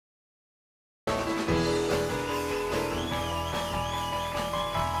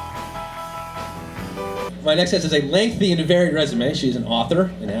My next guest has a lengthy and varied resume. She's an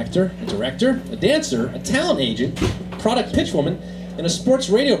author, an actor, a director, a dancer, a talent agent, product pitch woman, and a sports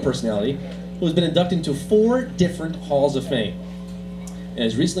radio personality who has been inducted into 4 different halls of fame. And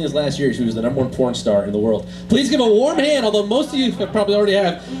as recently as last year, she was the #1 porn star in the world. Please give a warm hand, although most of you probably already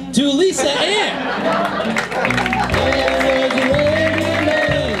have, to Lisa Ann.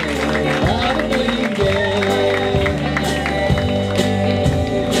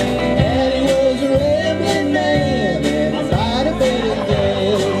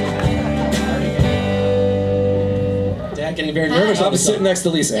 Getting very nervous. I'm sitting next to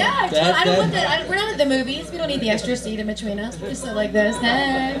Lisa. Yeah, I don't want that. We're not at the movies. We don't need the extra seat in between us. We just sit like this.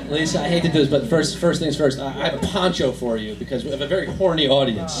 Hey. Lisa, I hate to do this, but first things first. I have a poncho for you because we have a very horny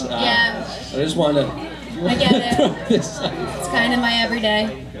audience. Yeah. I just want to. I get it. It's kind of my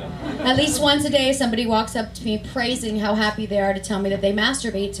everyday. At least once a day, somebody walks up to me praising how happy they are to tell me that they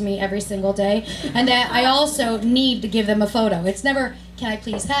masturbate to me every single day, and that I also need to give them a photo. It's never, can I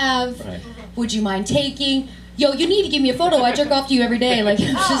please have? Right. Would you mind taking? Yo, you need to give me a photo. I jerk off to you every day. Like,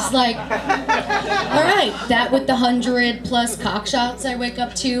 it's just like, all right, that with the 100+ cock shots I wake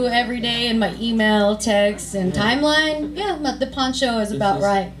up to every day in my email, text, and timeline. Yeah, the poncho is about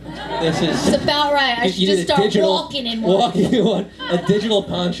right. It's about right. I should just start walking in one. A digital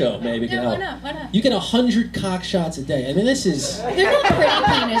poncho maybe can help. Why not? Why not? You get 100 cock shots a day. I mean, this is. They're not pretty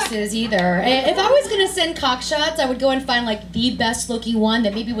penises either. If I was gonna send cock shots, I would go and find like the best looking one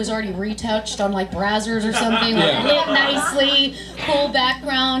that maybe was already retouched on like Brazzers or something. Like, lit nicely, cool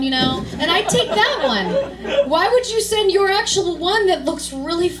background, you know? And I'd take that one. Why would you send your actual one that looks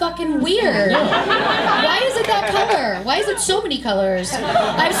really fucking weird? Why is it that color? Why is it so many colors?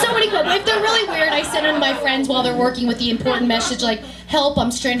 I have so many colors. If they're really weird, I send them to my friends while they're working with the important message like, help,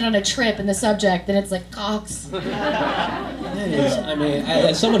 I'm stranded on a trip in the subject, and it's like, cocks. That is, I mean,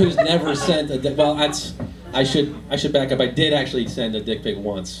 as someone who's never sent a well, I should back up. I did actually send a dick pic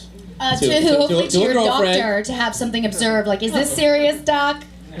once. To your doctor to have something observed. Like, is this serious, doc?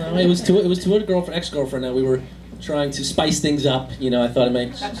 No, it was to a ex-girlfriend. Now we were trying to spice things up. You know, I thought it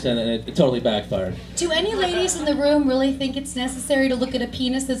might send, and it totally backfired. Do any ladies in the room really think it's necessary to look at a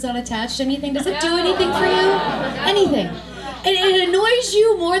penis that's not attached to anything? Does it do anything for you? Anything? It annoys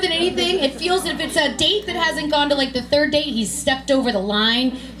you more than anything. It feels if it's a date that hasn't gone to like the 3rd date, he's stepped over the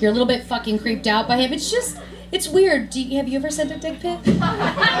line. You're a little bit fucking creeped out by him. It's just. It's weird. Have you ever sent a dick pic?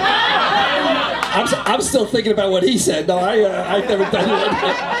 I'm still thinking about what he said. No, I've never done it.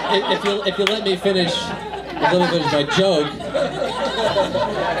 If you let me finish my joke.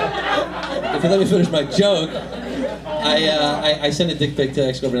 If you let me finish my joke, I sent a dick pic to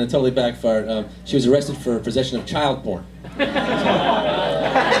ex-girlfriend and it totally backfired. She was arrested for possession of child porn.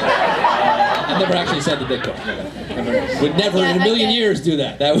 I've never actually sent a dick pic. Would never in a million years do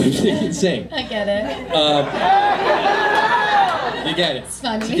that. That would be insane. I get it. You get it. It's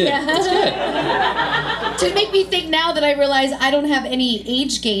funny. It's good. To make me think now that I realize I don't have any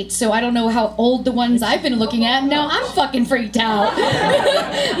age gate, so I don't know how old the ones I've been looking at. Now I'm fucking freaked out. Now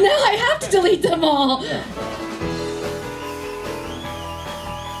I have to delete them all.